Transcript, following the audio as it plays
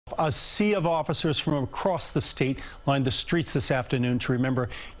A sea of officers from across the state lined the streets this afternoon to remember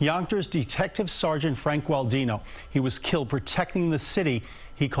Yonkers Detective Sergeant Frank Gualdino. He was killed protecting the city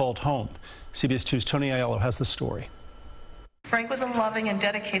he called home. CBS 2's Tony Aiello has the story. Frank was a loving and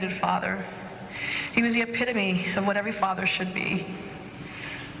dedicated father. He was the epitome of what every father should be.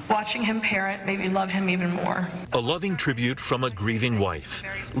 Watching him parent made me love him even more. A loving tribute from a grieving wife,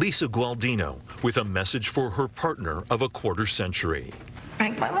 Lisa Gualdino, with a message for her partner of a quarter century.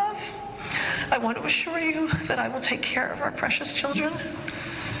 Frank, my love, I want to assure you that I will take care of our precious children,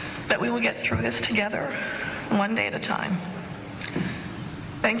 that we will get through this together, one day at a time.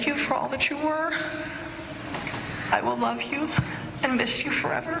 Thank you for all that you were. I will love you and miss you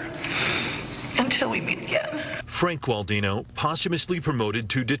forever until we meet again. Frank Gualdino, posthumously promoted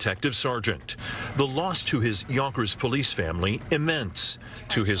to detective sergeant. The loss to his Yonkers police family, immense.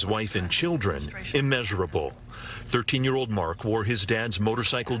 To his wife and children, immeasurable. 13-year-old Mark wore his dad's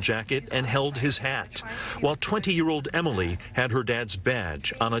motorcycle jacket and held his hat, while 20-year-old Emily had her dad's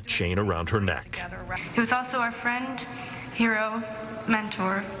badge on a chain around her neck. He was also our friend, hero,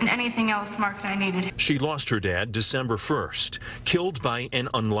 mentor, and anything else Mark and I needed. She lost her dad December 1st, killed by an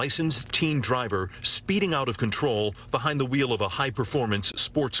unlicensed teen driver speeding out of control behind the wheel of a high-performance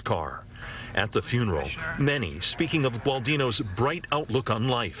sports car. At the funeral, many speaking of Gualdino's bright outlook on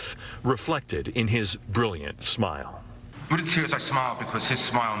life, reflected in his brilliant smile. With the tears, I smile because his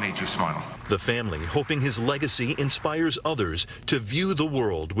smile made you smile. The family hoping his legacy inspires others to view the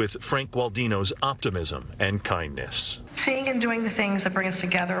world with Frank Gualdino's optimism and kindness. Seeing and doing the things that bring us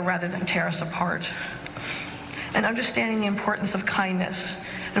together rather than tear us apart. And understanding the importance of kindness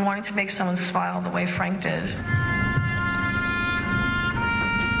and wanting to make someone smile the way Frank did.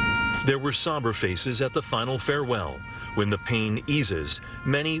 There were somber faces at the final farewell. When the pain eases,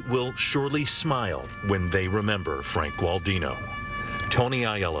 many will surely smile when they remember Frank Gualdino. Tony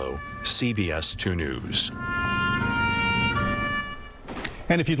Aiello, CBS 2 News.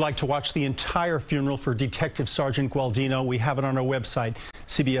 And if you'd like to watch the entire funeral for Detective Sergeant Gualdino, we have it on our website,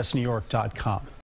 cbsnewyork.com.